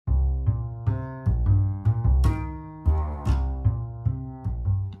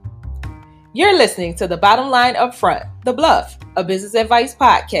You're listening to the Bottom Line Up Front, The Bluff, a business advice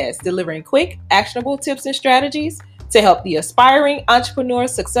podcast delivering quick, actionable tips and strategies to help the aspiring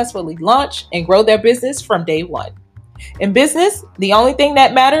entrepreneurs successfully launch and grow their business from day one. In business, the only thing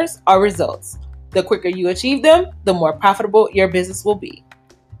that matters are results. The quicker you achieve them, the more profitable your business will be.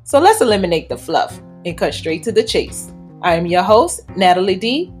 So let's eliminate the fluff and cut straight to the chase. I am your host, Natalie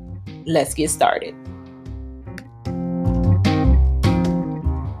D. Let's get started.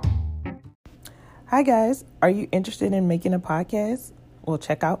 Hi guys, are you interested in making a podcast? Well,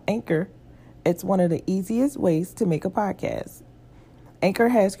 check out Anchor. It's one of the easiest ways to make a podcast. Anchor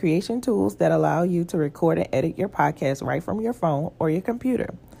has creation tools that allow you to record and edit your podcast right from your phone or your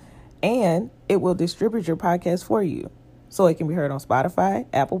computer. And it will distribute your podcast for you, so it can be heard on Spotify,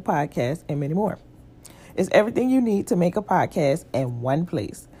 Apple Podcasts, and many more. It's everything you need to make a podcast in one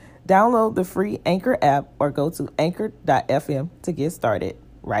place. Download the free Anchor app or go to anchor.fm to get started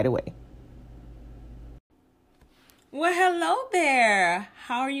right away. Well, hello there.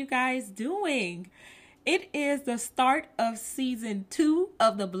 How are you guys doing? It is the start of season 2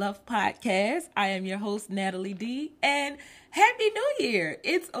 of the Bluff Podcast. I am your host, Natalie D, and Happy New Year.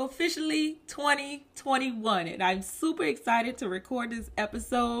 It's officially 2021, and I'm super excited to record this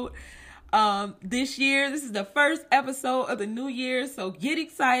episode this year. This is the first episode of the new year, so get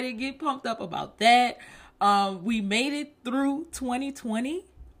excited, get pumped up about that. We made it through 2020.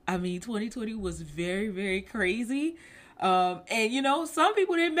 2020 was very, very crazy. And some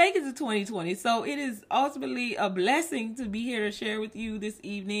people didn't make it to 2020. So it is ultimately a blessing to be here to share with you this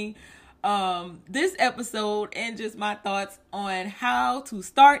evening, this episode, and just my thoughts on how to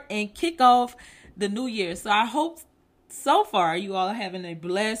start and kick off the new year. So I hope so far you all are having a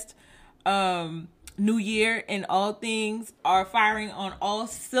blessed, new year, and all things are firing on all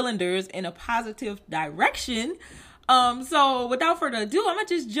cylinders in a positive direction. So without further ado, I'm gonna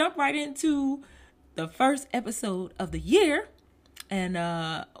just jump right into the first episode of the year, and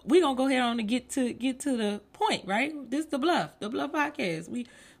we're gonna go ahead on and get to the point, right? This is the Bluff Podcast. We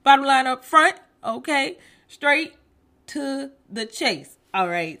bottom line up front, okay, straight to the chase. All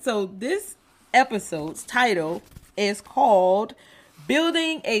right. So this episode's title is called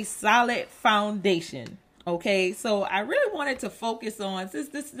 "Building a Solid Foundation." Okay, so I really wanted to focus on, since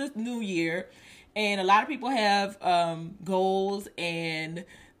this new year. And a lot of people have goals and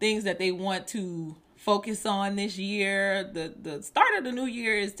things that they want to focus on this year. The start of the new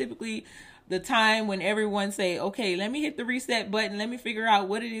year is typically the time when everyone say, okay, let me hit the reset button. Let me figure out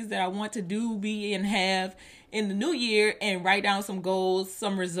what it is that I want to do, be, and have in the new year, and write down some goals,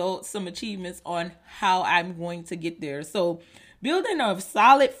 some results, some achievements on how I'm going to get there. So building a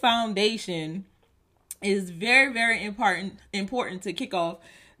solid foundation is very, very important to kick off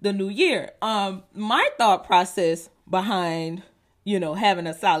the new year. My thought process behind, having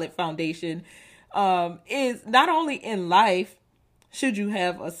a solid foundation, is not only in life should you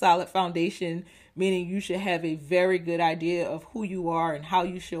have a solid foundation, meaning you should have a very good idea of who you are and how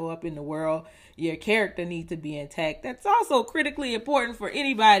you show up in the world. Your character needs to be intact. That's also critically important for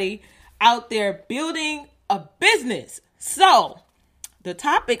anybody out there building a business. So the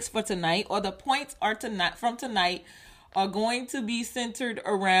topics for tonight, or the points from tonight, are going to be centered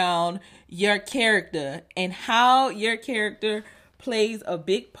around your character and how your character plays a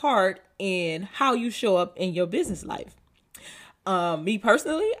big part in how you show up in your business life. Me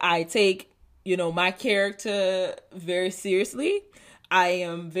personally, I take, my character very seriously. I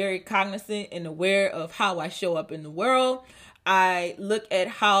am very cognizant and aware of how I show up in the world. I look at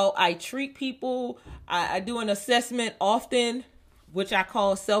how I treat people. I do an assessment often, which I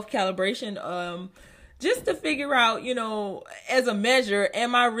call self-calibration, just to figure out, as a measure,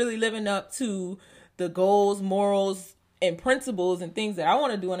 am I really living up to the goals, morals, and principles and things that I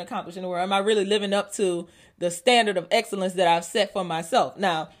want to do and accomplish in the world? Am I really living up to the standard of excellence that I've set for myself?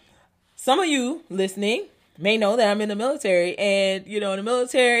 Now, some of you listening may know that I'm in the military, and, in the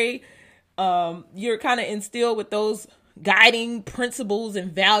military, you're kind of instilled with those guiding principles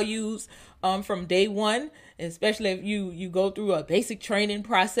and values from day one. Especially if you go through a basic training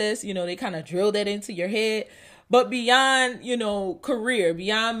process, they kind of drill that into your head. But beyond, career,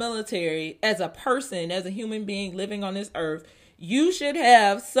 beyond military, as a person, as a human being living on this earth, you should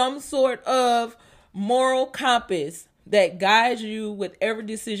have some sort of moral compass that guides you with every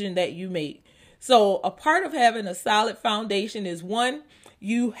decision that you make. So a part of having a solid foundation is, one,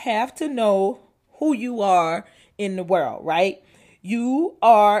 you have to know who you are in the world, right? You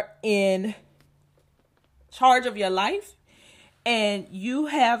are in charge of your life, and you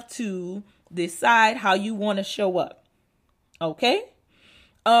have to decide how you want to show up. Okay?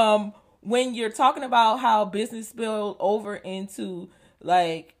 When you're talking about how business spilled over into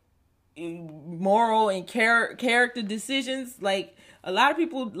like moral and character decisions. Like, a lot of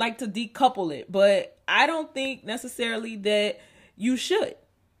people like to decouple it, but I don't think necessarily that you should,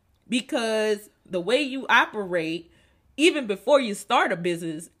 because the way you operate, even before you start a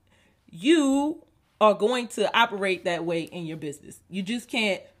business, you are going to operate that way in your business. You just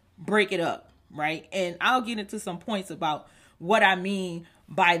can't break it up, right? And I'll get into some points about what I mean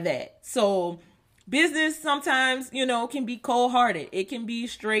by that. So business sometimes, can be cold-hearted. It can be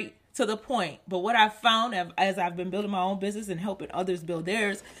straight to the point. But what I've found as I've been building my own business and helping others build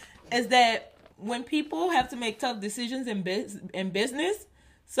theirs is that when people have to make tough decisions in business,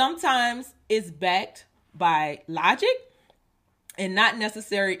 sometimes it's backed by logic and not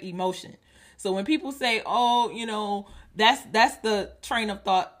necessary emotion. So when people say, oh, that's the train of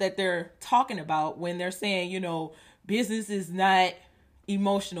thought that they're talking about when they're saying, business is not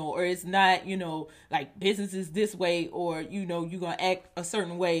emotional, or it's not, like business is this way, or, you're going to act a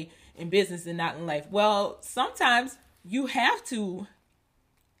certain way in business and not in life. Well, sometimes you have to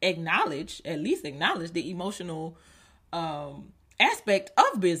at least acknowledge the emotional aspect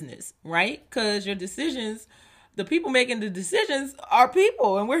of business, right? Because your decisions, the people making the decisions are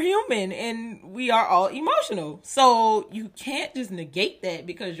people, and we're human, and we are all emotional. So you can't just negate that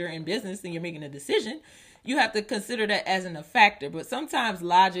because you're in business and you're making a decision. You have to consider that as a factor. But sometimes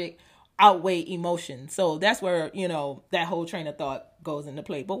logic outweigh emotion. So that's where, that whole train of thought goes into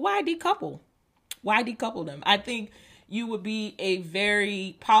play. But why decouple? Why decouple them? I think you would be a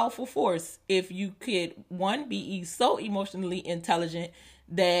very powerful force if you could, one, be so emotionally intelligent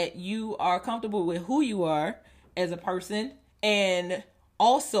that you are comfortable with who you are as a person, and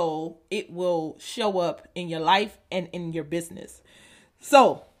also it will show up in your life and in your business.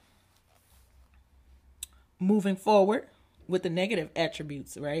 So moving forward with the negative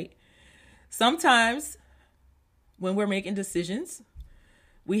attributes, right? Sometimes when we're making decisions,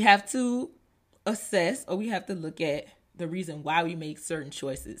 we have to assess, or we have to look at the reason why we make certain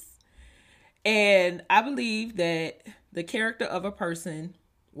choices. And I believe that the character of a person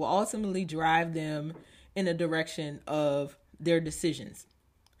will ultimately drive them in the direction of their decisions.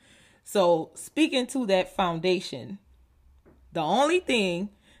 So speaking to that foundation, the only thing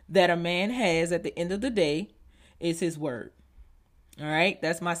that a man has at the end of the day is his word. All right.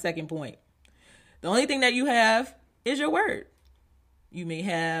 That's my second point. The only thing that you have is your word. You may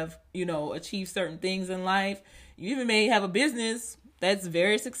have, achieved certain things in life. You even may have a business that's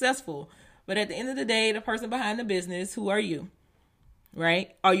very successful. But at the end of the day, the person behind the business, who are you?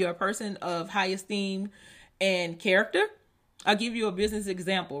 Right? Are you a person of high esteem and character? I'll give you a business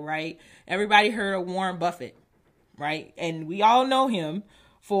example, right? Everybody heard of Warren Buffett, right? And we all know him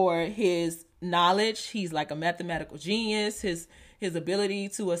for his knowledge. He's like a mathematical genius. His ability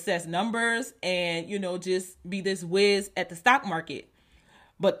to assess numbers and, just be this whiz at the stock market.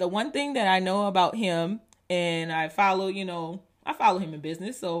 But the one thing that I know about him, and I follow him in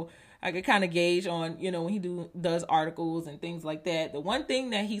business, so I could kind of gauge on, when he does articles and things like that. The one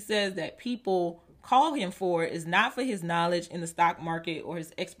thing that he says that people call him for is not for his knowledge in the stock market or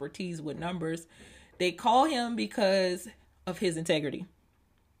his expertise with numbers. They call him because of his integrity.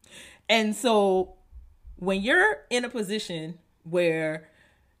 And so when you're in a position where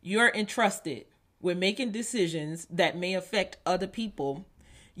you're entrusted with making decisions that may affect other people,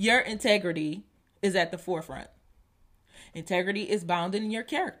 your integrity is at the forefront. Integrity is bounded in your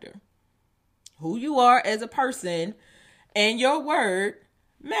character. Who you are as a person and your word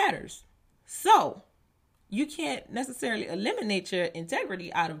matters. So you can't necessarily eliminate your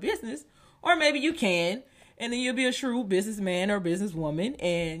integrity out of business, or maybe you can, and then you'll be a shrewd businessman or businesswoman,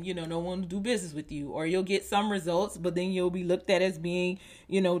 and, no one will do business with you, or you'll get some results, but then you'll be looked at as being,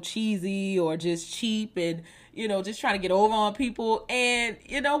 cheesy or just cheap and, just trying to get over on people. And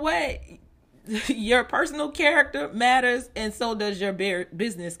you know what? Your personal character matters, and so does your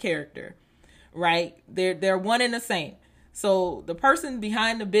business character, right? They're one and the same. So the person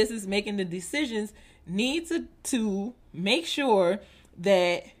behind the business making the decisions needs to make sure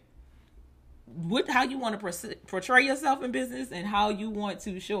that how you want to portray yourself in business and how you want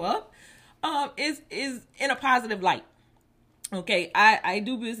to show up is in a positive light. Okay, I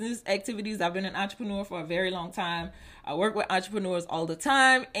do business activities. I've been an entrepreneur for a very long time. I work with entrepreneurs all the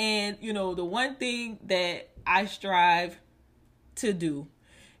time. And, the one thing that I strive to do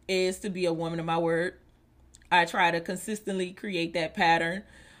is to be a woman of my word. I try to consistently create that pattern.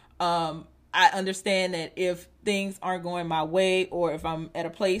 I understand that if things aren't going my way, or if I'm at a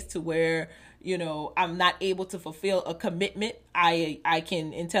place to where, I'm not able to fulfill a commitment, I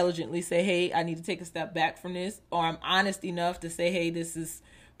can intelligently say, hey, I need to take a step back from this. Or I'm honest enough to say, hey, this is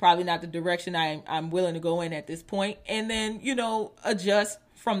probably not the direction I'm willing to go in at this point. And then, adjust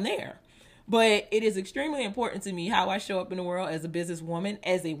from there. But it is extremely important to me how I show up in the world as a businesswoman,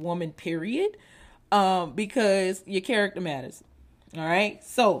 as a woman, period. Because your character matters. All right.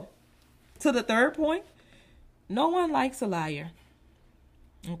 So, to the third point, no one likes a liar.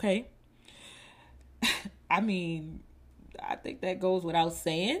 Okay. I mean, I think that goes without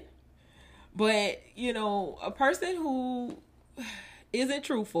saying. But, a person who isn't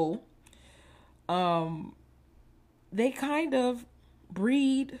truthful, they kind of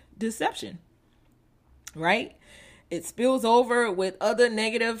breed deception, right? It spills over with other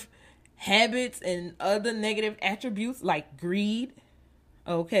negative habits and other negative attributes like greed,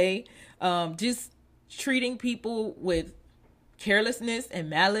 okay? Just treating people with carelessness and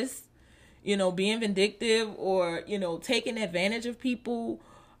malice, being vindictive or, taking advantage of people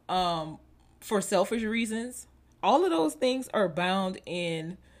for selfish reasons. All of those things are bound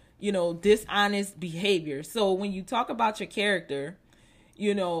in, dishonest behavior. So when you talk about your character,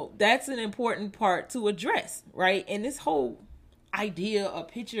 that's an important part to address, right? And this whole idea, a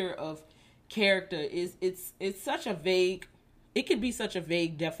picture of character it's such a vague, it could be such a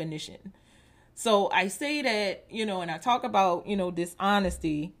vague definition. So I say that, and I talk about,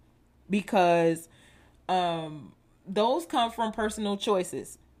 dishonesty because those come from personal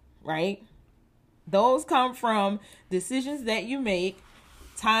choices, right? Those come from decisions that you make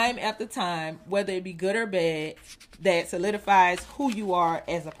time after time, whether it be good or bad, that solidifies who you are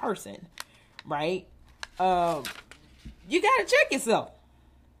as a person, right? You got to check yourself,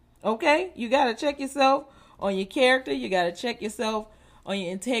 okay? You got to check yourself on your character. You got to check yourself on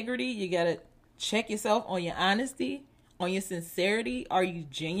your integrity. You got to check yourself on your honesty, on your sincerity. Are you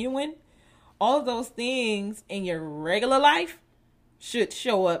genuine? All of those things in your regular life should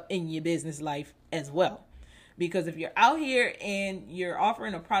show up in your business life as well. Because if you're out here and you're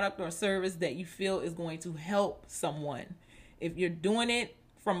offering a product or service that you feel is going to help someone, if you're doing it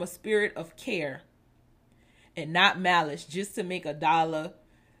from a spirit of care and not malice just to make a dollar,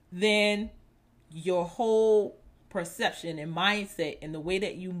 then your whole perception and mindset and the way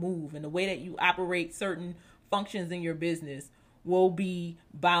that you move and the way that you operate certain functions in your business will be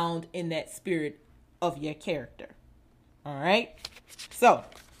bound in that spirit of your character. All right. So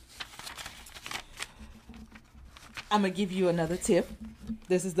I'm going to give you another tip.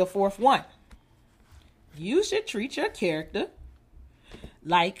 This is the fourth one. You should treat your character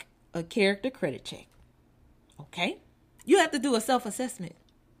like a character credit check. Okay? You have to do a self-assessment.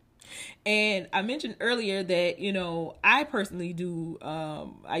 And I mentioned earlier that, I personally do,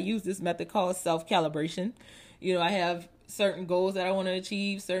 I use this method called self-calibration. I have certain goals that I want to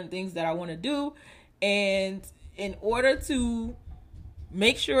achieve, certain things that I want to do. And in order to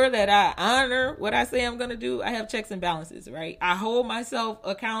make sure that I honor what I say I'm going to do, I have checks and balances, right? I hold myself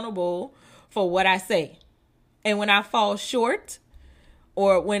accountable for what I say. And when I fall short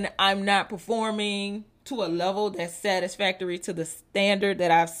or when I'm not performing to a level that's satisfactory to the standard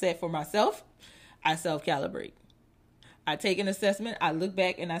that I've set for myself, I self-calibrate. I take an assessment, I look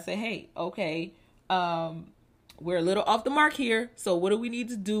back and I say, hey, okay, we're a little off the mark here. So what do we need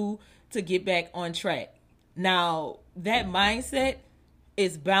to do to get back on track? Now, that mindset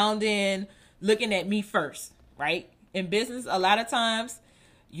is bound in looking at me first, right? In business, a lot of times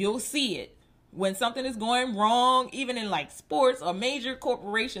you'll see it. When something is going wrong, even in like sports or major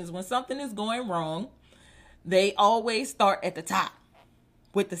corporations, when something is going wrong, they always start at the top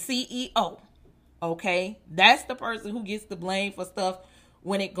with the CEO, okay? That's the person who gets the blame for stuff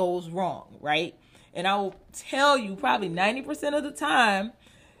when it goes wrong, right? And I will tell you probably 90% of the time,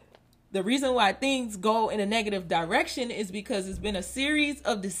 the reason why things go in a negative direction is because it's been a series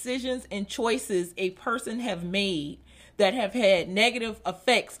of decisions and choices a person have made that have had negative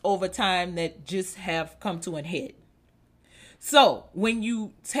effects over time that just have come to an head. So when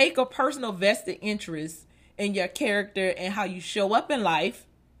you take a personal vested interest in your character and how you show up in life,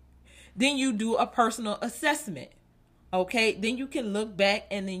 then you do a personal assessment. Okay, then you can look back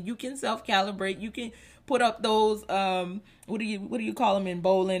and then you can self-calibrate. You can put up those what do you call them in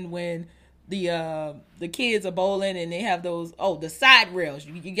bowling when the kids are bowling and they have those the side rails.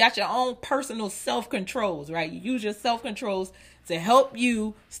 You got your own personal self-controls, right? You use your self-controls to help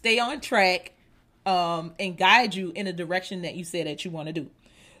you stay on track and guide you in a direction that you say that you want to do.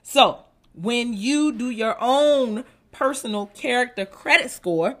 So when you do your own personal character credit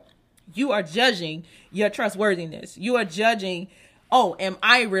score, you are judging your trustworthiness. You are judging, am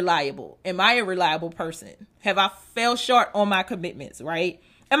I reliable? Am I a reliable person? Have I fell short on my commitments, right?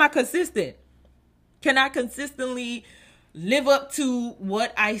 Am I consistent? Can I consistently live up to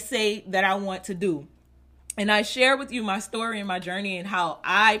what I say that I want to do? And I share with you my story and my journey and how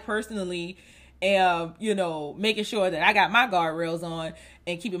I personally am, making sure that I got my guardrails on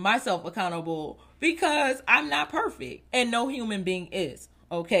and keeping myself accountable, because I'm not perfect and no human being is.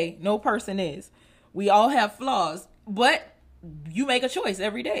 Okay, no person is. We all have flaws, but you make a choice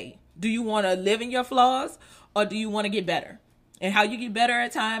every day. Do you want to live in your flaws, or do you want to get better? And how you get better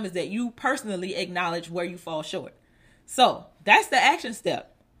at time is that you personally acknowledge where you fall short. So that's the action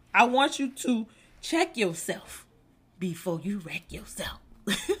step. I want you to check yourself before you wreck yourself.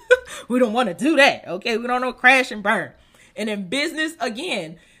 We don't want to do that. Okay, we don't want to crash and burn. And in business,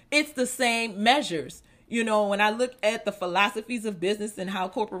 again, it's the same measures. When I look at the philosophies of business and how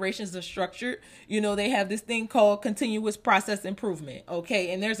corporations are structured, they have this thing called continuous process improvement.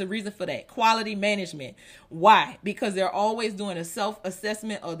 Okay. And there's a reason for that. Quality management. Why? Because they're always doing a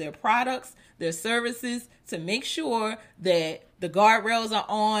self-assessment of their products, their services, to make sure that the guardrails are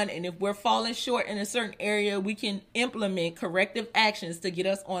on. And if we're falling short in a certain area, we can implement corrective actions to get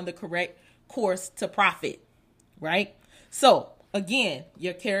us on the correct course to profit. Right? So again,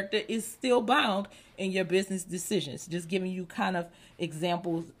 your character is still bound in your business decisions. Just giving you kind of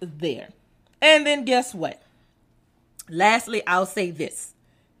examples there. And then guess what? Lastly, I'll say this.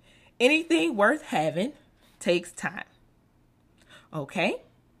 Anything worth having takes time. Okay?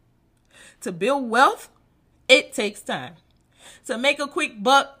 To build wealth, it takes time. To make a quick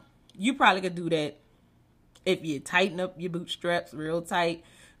buck, you probably could do that if you tighten up your bootstraps real tight,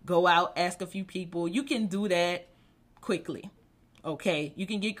 go out, ask a few people. You can do that quickly. Okay? You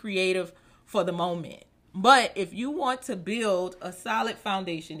can get creative for the moment. But if you want to build a solid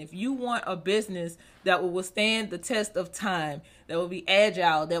foundation, if you want a business that will withstand the test of time, that will be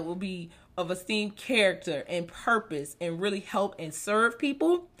agile, that will be of esteemed character and purpose and really help and serve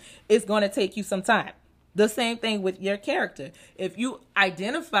people, it's going to take you some time. The same thing with your character. If you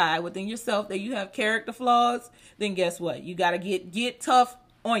identify within yourself that you have character flaws, then guess what? You got to get tough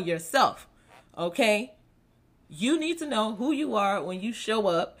on yourself. Okay? You need to know who you are when you show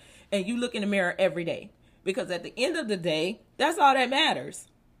up and you look in the mirror every day. Because at the end of the day, that's all that matters.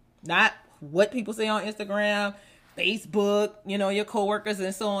 Not what people say on Instagram, Facebook, your coworkers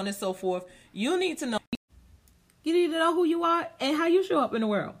and so on and so forth. You need to know. You need to know who you are and how you show up in the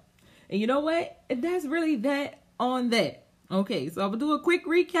world. And you know what? That's really that on that. Okay, so I'm going to do a quick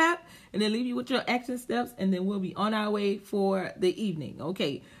recap and then leave you with your action steps, and then we'll be on our way for the evening.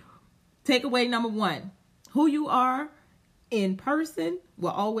 Okay, takeaway number 1. Who you are in person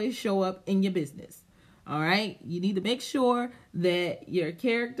will always show up in your business. All right. You need to make sure that your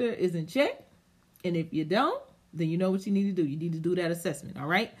character is in check. And if you don't, then you know what you need to do. You need to do that assessment. All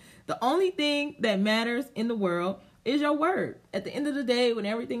right. The only thing that matters in the world is your word. At the end of the day, when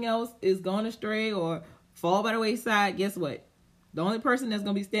everything else is gone astray or fall by the wayside, guess what? The only person that's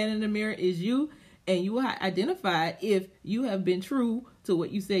going to be standing in the mirror is you. And you will identify if you have been true to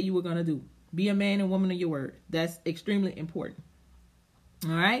what you said you were going to do. Be a man and woman of your word. That's extremely important.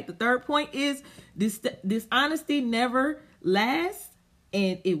 All right. The third point is dishonesty never lasts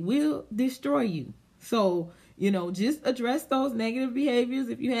and it will destroy you. So, just address those negative behaviors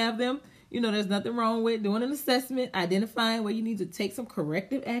if you have them. There's nothing wrong with doing an assessment, identifying where you need to take some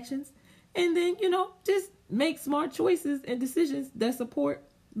corrective actions, and then, just make smart choices and decisions that support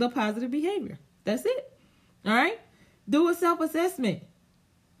the positive behavior. That's it. All right. Do a self-assessment.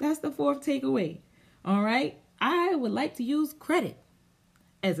 That's the fourth takeaway. All right. I would like to use credit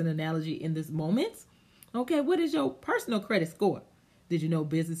as an analogy in this moment. Okay. What is your personal credit score? Did you know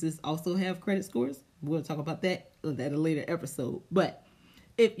businesses also have credit scores? We'll talk about that at a later episode. But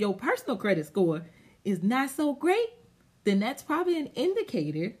if your personal credit score is not so great, then that's probably an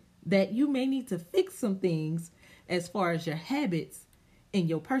indicator that you may need to fix some things as far as your habits in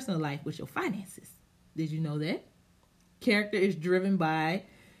your personal life with your finances. Did you know that? Character is driven by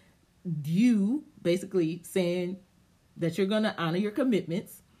you basically saying that you're going to honor your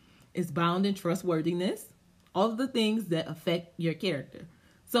commitments. It's bound in trustworthiness. All of the things that affect your character.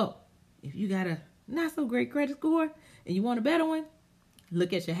 So if you got a not so great credit score and you want a better one,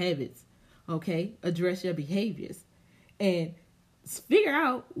 look at your habits. Okay. Address your behaviors and figure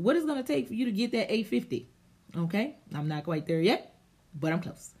out what it's going to take for you to get that 850. Okay. I'm not quite there yet, but I'm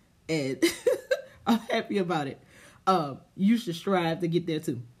close. And I'm happy about it. You should strive to get there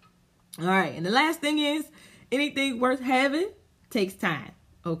too. All right. And the last thing is anything worth having takes time.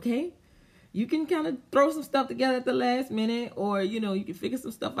 Okay. You can kind of throw some stuff together at the last minute, or, you can figure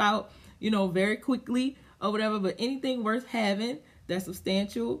some stuff out, very quickly or whatever. But anything worth having that's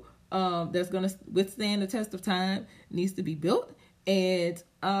substantial, that's going to withstand the test of time needs to be built. And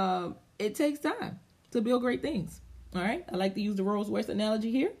it takes time to build great things. All right. I like to use the Rolls-Royce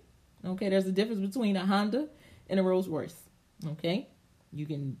analogy here. Okay. There's a difference between a Honda and a Rolls-Royce. Okay. You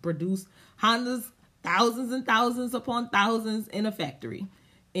can produce Hondas thousands and thousands upon thousands in a factory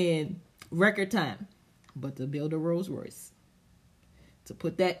in record time. But to build a Rolls Royce, to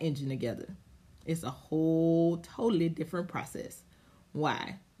put that engine together, it's a whole totally different process.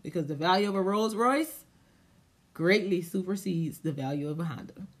 Why? Because the value of a Rolls Royce greatly supersedes the value of a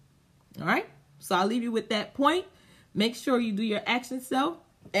Honda. All right? So I'll leave you with that point. Make sure you do your action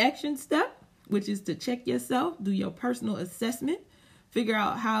step, which is to check yourself, do your personal assessment, figure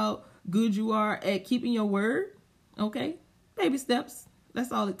out how good you are at keeping your word. Okay? Baby steps.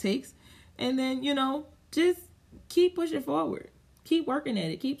 That's all it takes. And then, just keep pushing forward. Keep working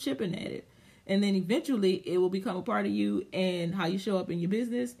at it. Keep chipping at it. And then eventually it will become a part of you, and how you show up in your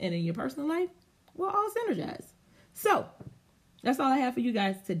business and in your personal life will all synergize. So that's all I have for you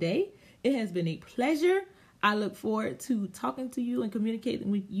guys today. It has been a pleasure. I look forward to talking to you and communicating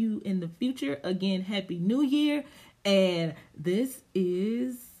with you in the future. Again, Happy New Year. And this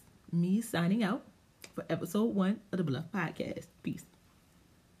is me signing out for episode 1 of the Bluff Podcast. Peace.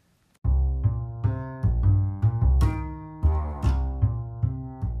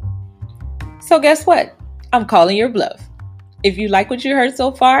 So guess what? I'm calling your bluff. If you like what you heard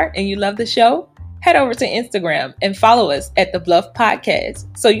so far and you love the show, head over to Instagram and follow us at The Bluff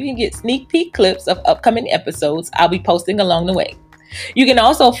Podcast so you can get sneak peek clips of upcoming episodes I'll be posting along the way. You can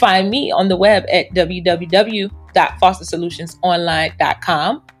also find me on the web at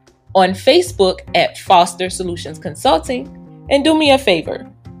www.fostersolutionsonline.com, on Facebook at Foster Solutions Consulting, and do me a favor,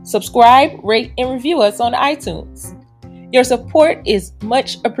 subscribe, rate, and review us on iTunes. Your support is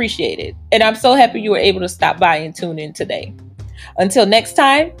much appreciated, and I'm so happy you were able to stop by and tune in today. Until next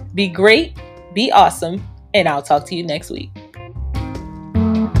time, be great, be awesome, and I'll talk to you next week.